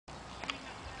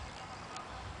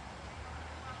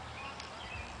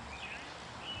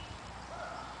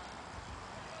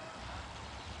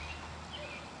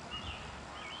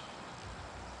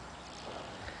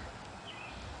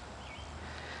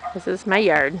This is my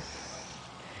yard.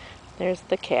 There's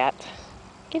the cat.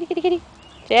 Kitty, kitty, kitty.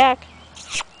 Jack.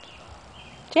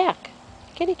 Jack.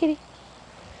 Kitty, kitty.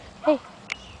 Hey.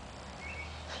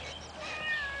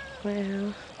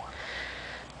 Well.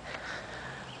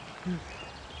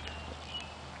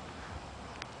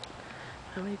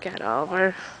 And we've got all of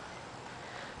our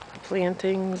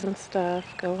plantings and stuff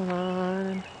going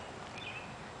on.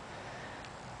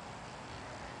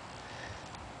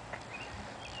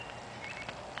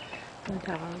 The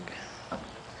dog.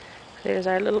 There's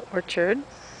our little orchard.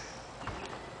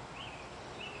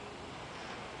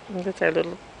 And that's our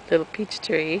little peach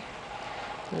tree.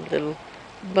 A little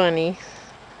bunny.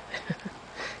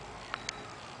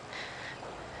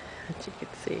 That you can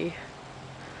see.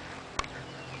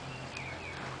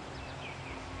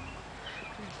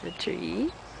 There's the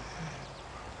tree.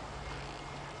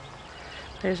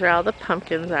 There's where all the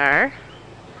pumpkins are.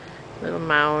 Little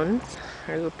mounds,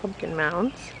 or little pumpkin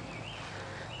mounds.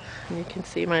 And you can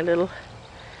see my little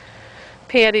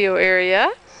patio area.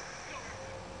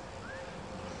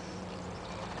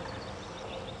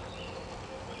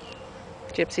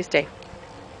 Gypsy, stay.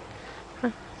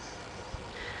 Huh.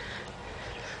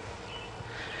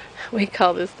 We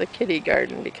call this the kitty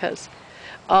garden because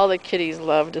all the kitties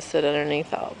love to sit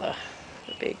underneath all the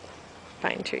big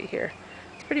pine tree here.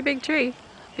 It's a pretty big tree.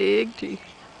 Big tree.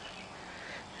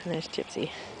 And there's Gypsy.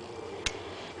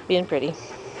 Being pretty.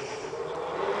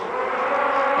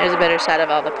 There's a better shot of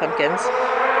all the pumpkins.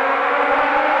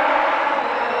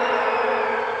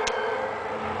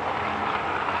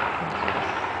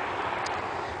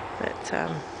 But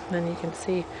then you can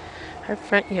see our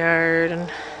front yard,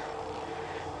 and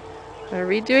we're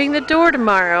redoing the door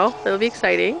tomorrow. That'll be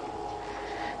exciting.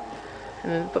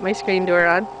 And then put my screen door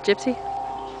on. Gypsy.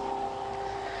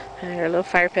 And our little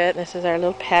fire pit. This is our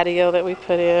little patio that we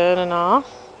put in and all.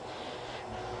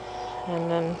 And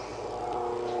then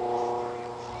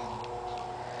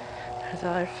there's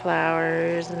all our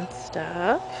flowers and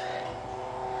stuff.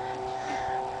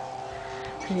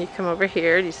 And you come over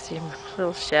here, you see a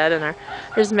little shed, and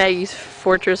there's Maggie's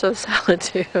fortress of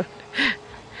solitude.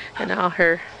 And all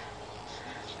her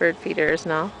bird feeders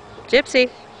and all. Gypsy!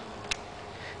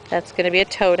 That's going to be a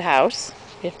toad house.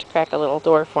 You have to crack a little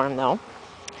door for him though.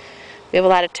 We have a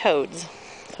lot of toads, so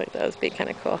I thought that would be kind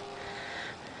of cool.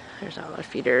 There's all our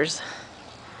feeders.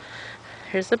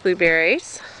 Here's the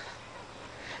blueberries.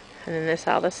 And then there's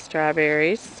all the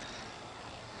strawberries.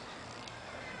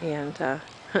 And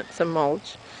some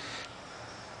mulch.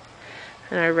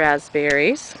 And our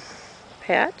raspberries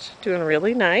patch, doing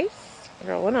really nice,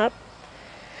 growing up.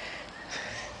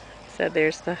 So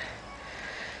there's the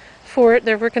fort.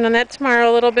 They're working on that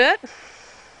tomorrow a little bit.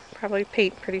 Probably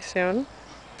paint pretty soon.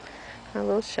 Our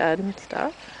little shed and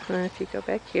stuff. And then if you go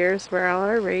back here is where all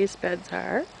our raised beds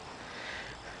are.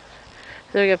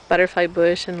 So we have butterfly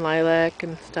bush and lilac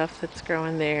and stuff that's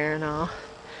growing there and all.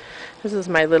 This is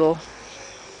my little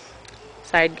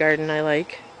side garden I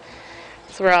like.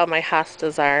 It's where all my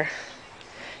hostas are.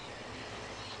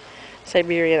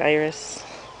 Siberian iris.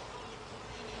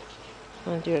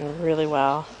 I'm doing really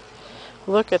well.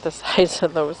 Look at the size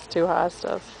of those two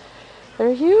hostas.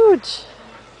 They're huge.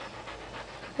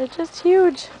 They're just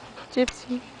huge.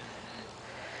 Gypsy.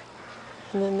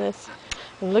 And then this.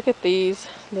 And look at these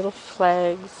little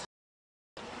flags.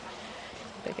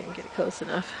 If I can get close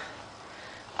enough.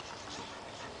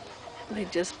 They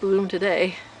just bloomed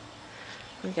today.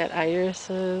 We got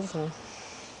irises and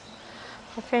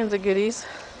all kinds of goodies.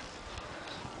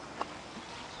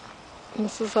 And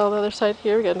this is all the other side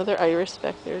here. We got another iris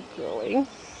back there growing.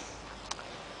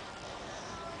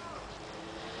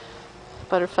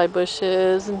 Butterfly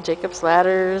bushes and Jacob's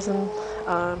ladders and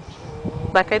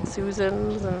black-eyed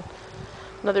Susans and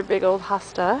another big old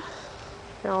hosta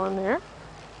growing there.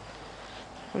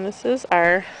 And this is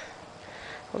our,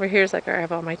 over here is like I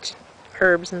have all my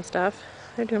herbs and stuff.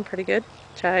 They're doing pretty good.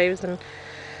 Chives and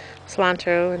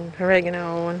cilantro and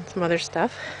oregano and some other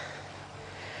stuff.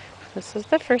 This is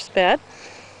the first bed.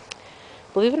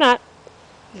 Believe it or not,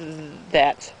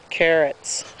 that's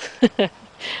carrots.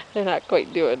 They're not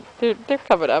quite doing. They're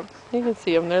coming up. You can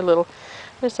see them. They're little.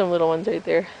 There's some little ones right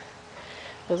there.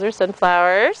 Those are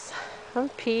sunflowers. Some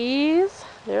peas.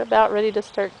 They're about ready to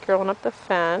start growing up the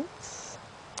fence.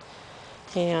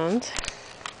 And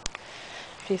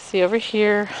if you see over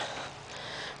here,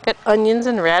 got onions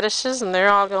and radishes, and they're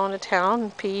all going to town.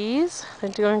 And peas. They're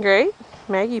doing great.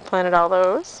 Maggie planted all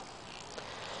those.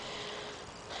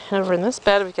 And over in this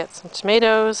bed, we got some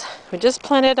tomatoes. We just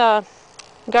planted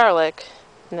garlic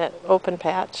in that open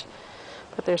patch.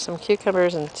 But there's some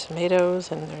cucumbers and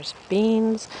tomatoes, and there's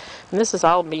beans. And this is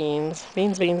all beans.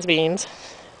 Beans, beans, beans.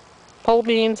 pole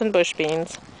beans and bush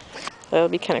beans. That'll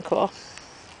be kind of cool.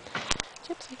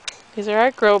 Gypsy. These are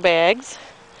our grow bags.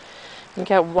 We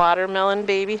got watermelon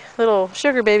baby, little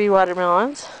sugar baby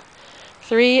watermelons.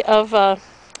 3 of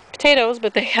potatoes,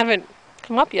 but they haven't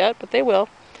come up yet, but they will.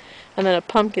 And then a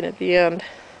pumpkin at the end.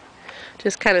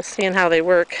 Just kind of seeing how they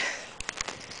work.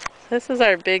 This is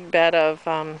our big bed of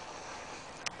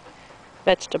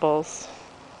vegetables.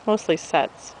 Mostly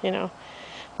sets, you know.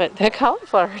 But the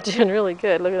cauliflower are doing really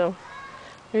good. Look at them.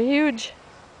 They're huge.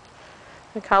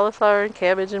 The cauliflower and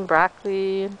cabbage and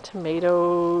broccoli and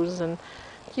tomatoes and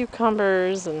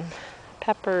cucumbers and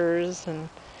peppers and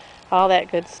all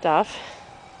that good stuff.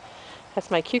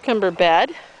 That's my cucumber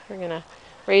bed. We're going to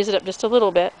raise it up just a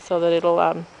little bit so that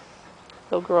it'll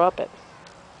grow up it.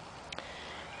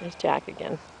 There's Jack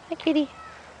again. Hi, kitty.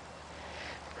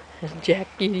 There's Jack,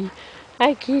 kitty.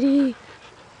 Hi, kitty.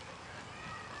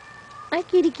 Hi,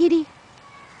 kitty, kitty.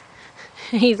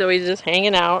 He's always just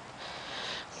hanging out.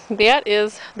 That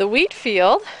is the wheat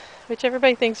field, which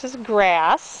everybody thinks is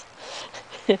grass.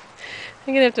 I'm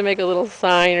going to have to make a little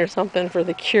sign or something for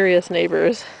the curious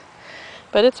neighbors.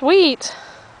 But it's wheat.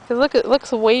 Because look, it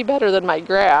looks way better than my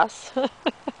grass.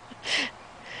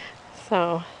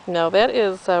 So, no, that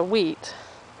is wheat.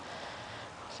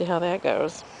 See how that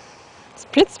goes.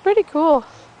 It's pretty cool.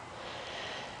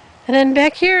 And then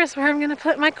back here is where I'm going to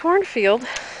put my cornfield.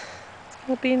 It's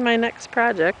going to be my next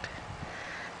project.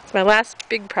 It's my last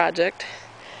big project.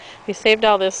 We saved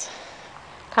all this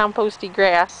composty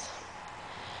grass.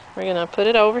 We're going to put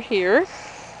it over here.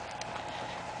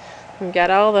 We've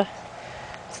got all the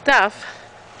stuff.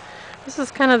 This is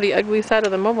kind of the ugly side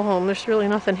of the mobile home. There's really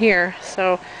nothing here.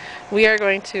 So we are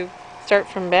going to start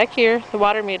from back here, the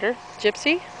water meter,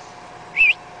 Gypsy.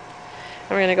 And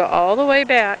we're going to go all the way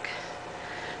back,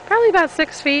 probably about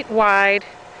 6 feet wide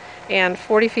and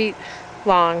 40 feet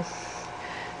long.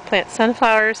 Plant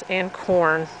sunflowers and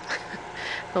corn.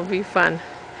 It'll be fun.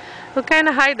 We'll kind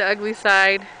of hide the ugly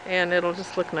side and it'll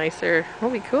just look nicer. It'll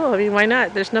be cool. I mean, why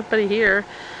not? There's nobody here.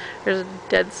 There's a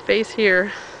dead space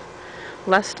here.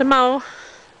 Less to mow,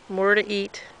 more to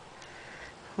eat.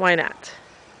 Why not?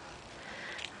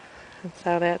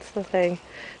 So that's the thing.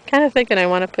 Kind of thinking I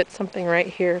want to put something right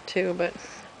here too, but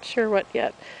not sure what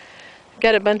yet.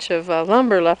 Got a bunch of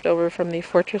lumber left over from the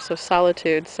Fortress of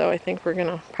Solitude, so I think we're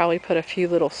gonna probably put a few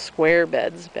little square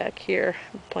beds back here.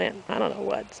 Plant, I don't know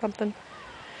what, something.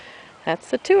 That's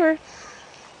the tour.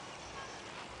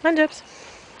 Come on, Gyps.